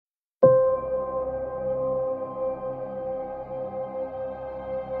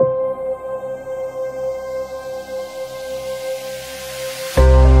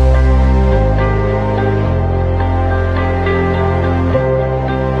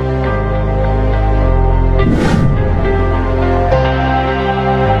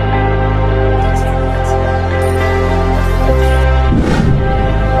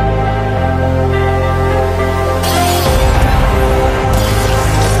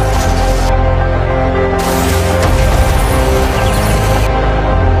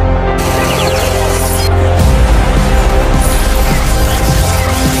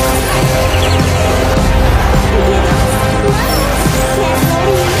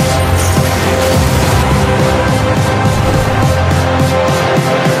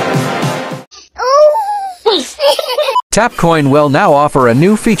Tapcoin will now offer a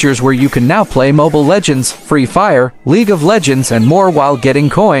new features where you can now play Mobile Legends, Free Fire, League of Legends, and more while getting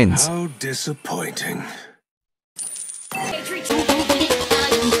coins. How disappointing.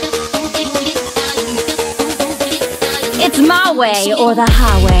 It's my way or the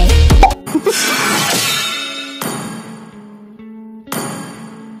highway.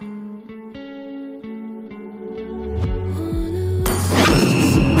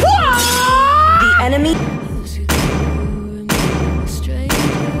 The enemy.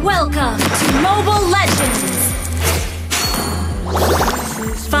 Welcome to Mobile Legends.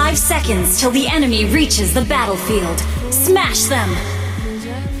 5 seconds till the enemy reaches the battlefield. Smash them.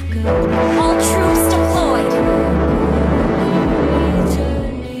 All troops deployed.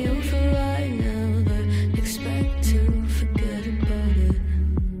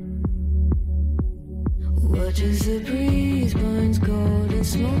 Watches the breeze, burns gold and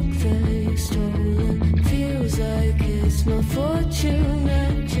smoke that is stolen. Feels like it's my fortune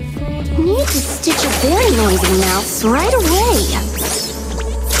that you folded. Need to stitch a very noisy mouse right away.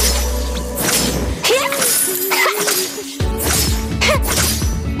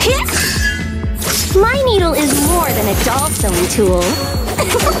 My needle is more than a doll sewing tool.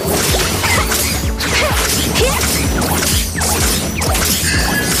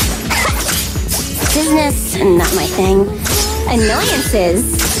 Business, not my thing. Annoyances,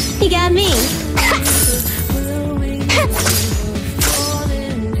 you got me.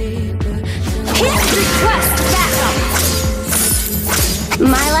 Request backup.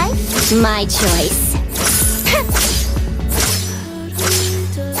 My life, my choice.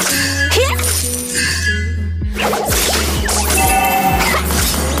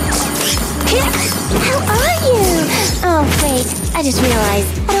 How are you? Oh, wait, I just realized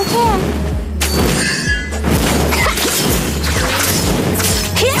I don't care.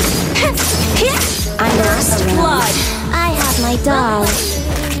 I'm lost blood. I have my doll.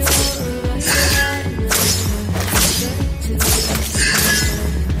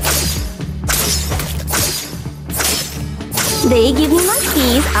 They give me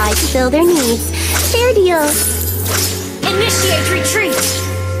monkeys, I fulfill their needs. Fair deal. Initiate retreat.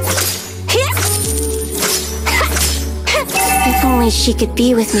 If only she could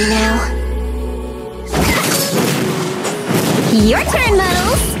be with me now. Your turn,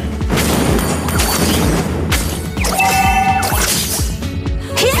 Muddles.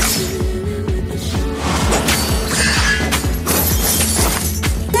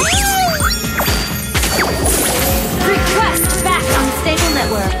 Request back unstable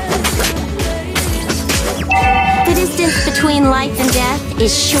network. The distance between life and death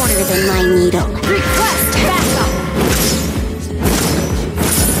is shorter than my needle. Request backup.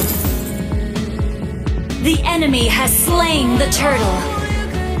 The enemy has slain the turtle.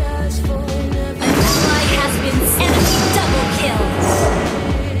 An ally has been enemy double kill.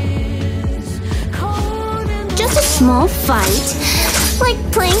 Just a small fight, like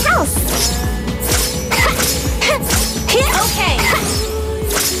playing house. Okay.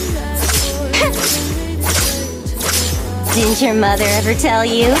 Didn't your mother ever tell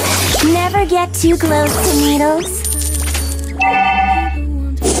you? Never get too close to needles.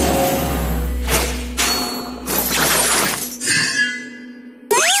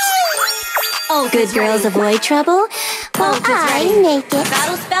 Oh, Good girls avoid trouble, while I make it.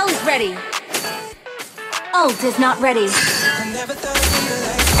 Battle spell is ready. Ult is not ready. Slain.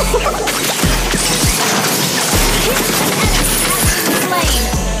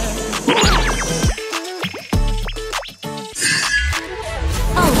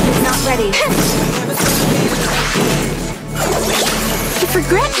 Ult is not ready. If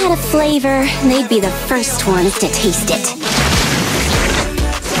regret had a flavor, they'd be the first ones to taste it.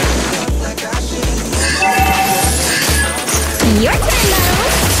 Your turn,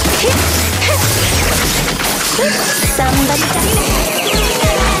 Muddles. Somebody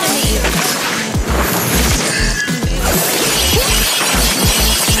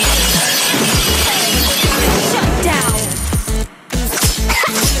Shut down.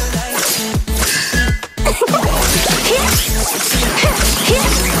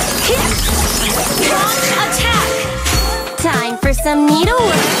 Launch attack. Time for some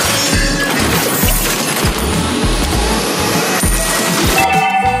needlework.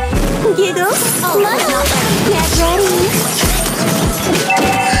 Giggles, Muddles, get ready.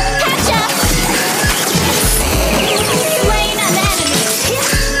 Catch up. Slain an enemy.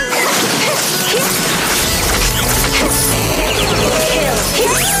 Kill.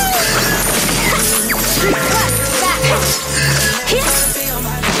 Request backup.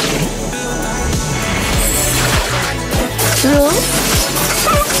 Rules?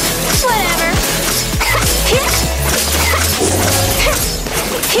 Whatever.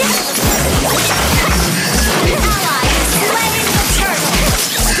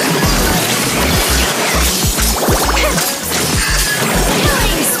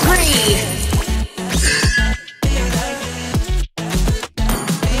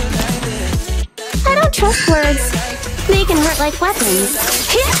 like weapons.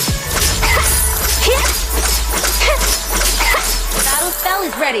 Battle spell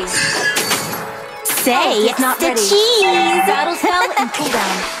is ready. Say it's not the ready. cheese. Battle spell and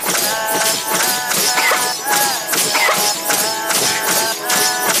cooldown.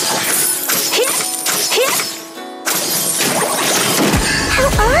 How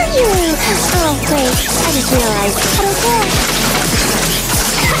are you? Oh, wait, I just realized. I don't care.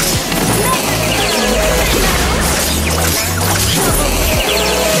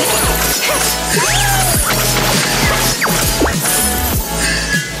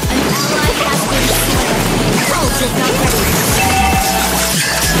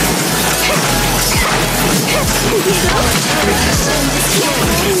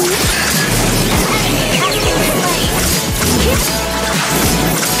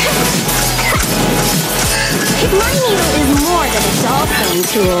 My needle is more than a dolphin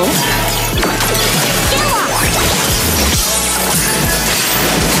tool. Get lost!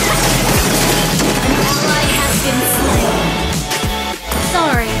 An ally has been slain.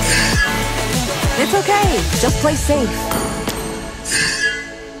 Sorry. It's okay. Just play safe.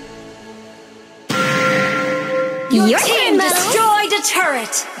 Your turn, team Metal. destroyed a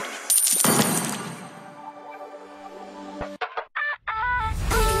turret.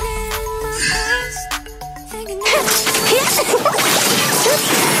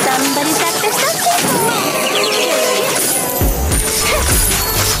 Somebody's got their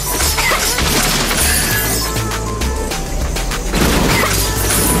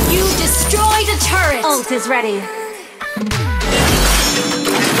You destroyed a turret. Ult is ready.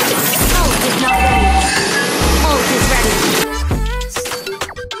 Ult is not ready. Ult is ready.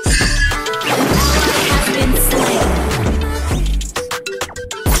 Has been slain.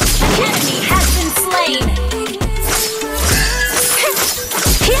 An enemy has been slain.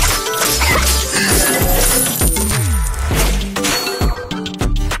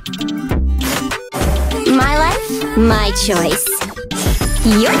 My life, my choice.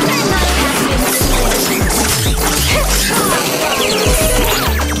 Your turn,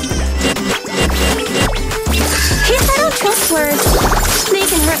 I don't trust words. They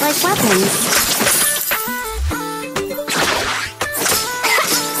can hurt like weapons.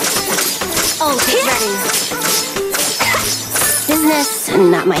 Ult is ready. Business,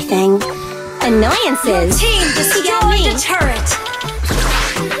 not my thing. Annoyances. Team destroyed a turret.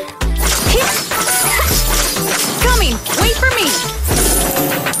 Coming. Wait for me.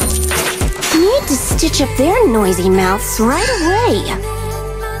 Need to stitch up their noisy mouths right away.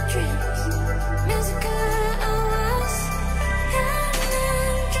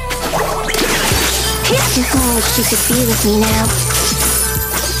 If only she could be with me now.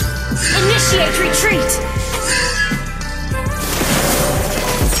 Initiate retreat.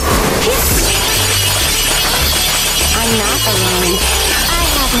 I'm not alone. I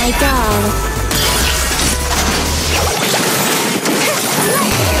have my doll.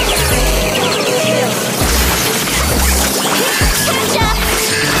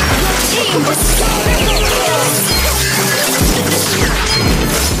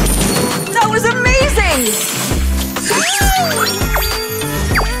 That was amazing.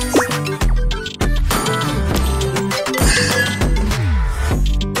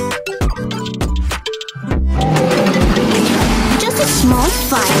 Just a small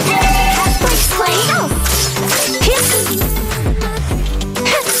fire. Like flame.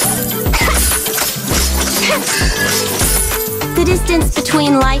 The distance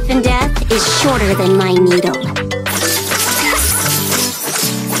between life and death is shorter than my needle.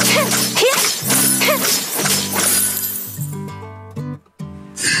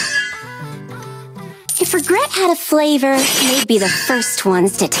 If regret had a flavor, they'd be the first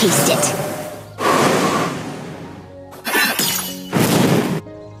ones to taste it.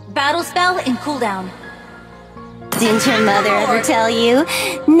 Battle spell and cooldown. Didn't your mother ever tell you?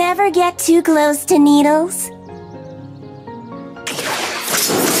 Never get too close to needles?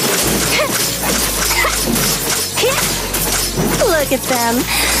 Look at them,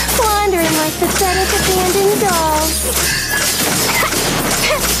 wandering like pathetic abandoned dolls.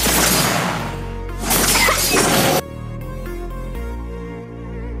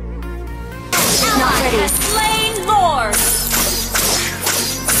 Ally has slain Lord.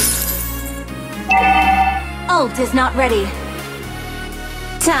 Ult is not ready.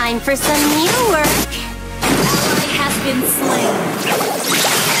 Time for some needlework. Ally has been slain.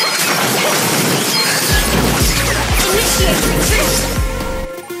 Initiate retreat.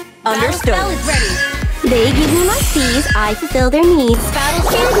 Understood. Battle spell is ready. They give me my fees, I fulfill their needs. Battle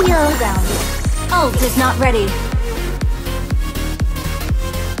spell And you'll- cooldown. Ult is not ready.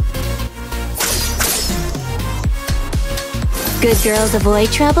 Good girls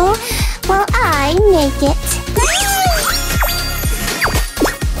avoid trouble, while I make it.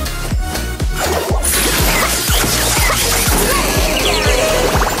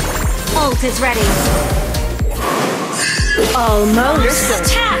 Ult is ready. Almost.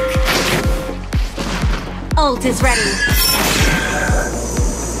 Attack! Ult is ready.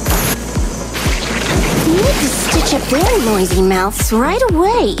 Need to stitch up their noisy mouths right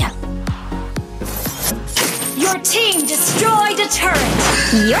away. Your team destroyed a turret!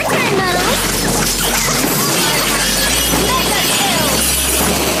 Your turn, Muddles. Mega kill!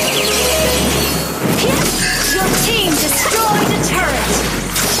 Your team destroyed a turret!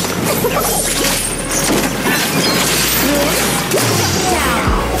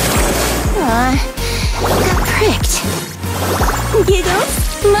 Down! Got pricked. Giggles,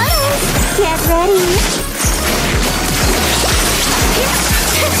 Muddles, get ready.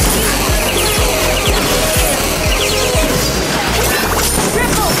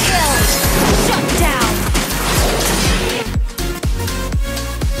 Triple kill! Shut down!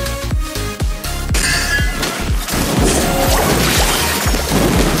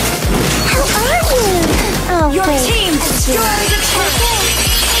 How are you? Oh, Your wait. team destroyed a turret!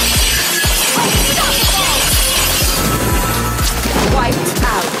 Wiped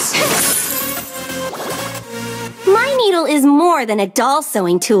out. My needle is more than a doll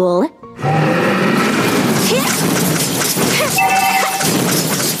sewing tool.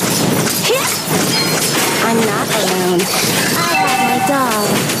 I'm not alone. I have my doll.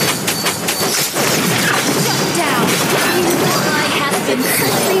 Shut down! I have been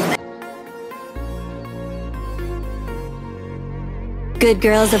slain! Good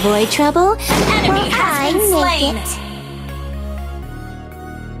girls avoid trouble, Enemy while has I been make slain! it.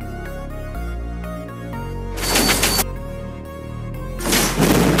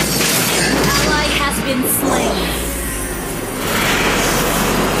 Ally has been slain!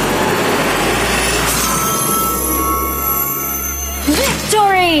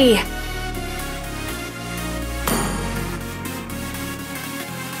 Victory!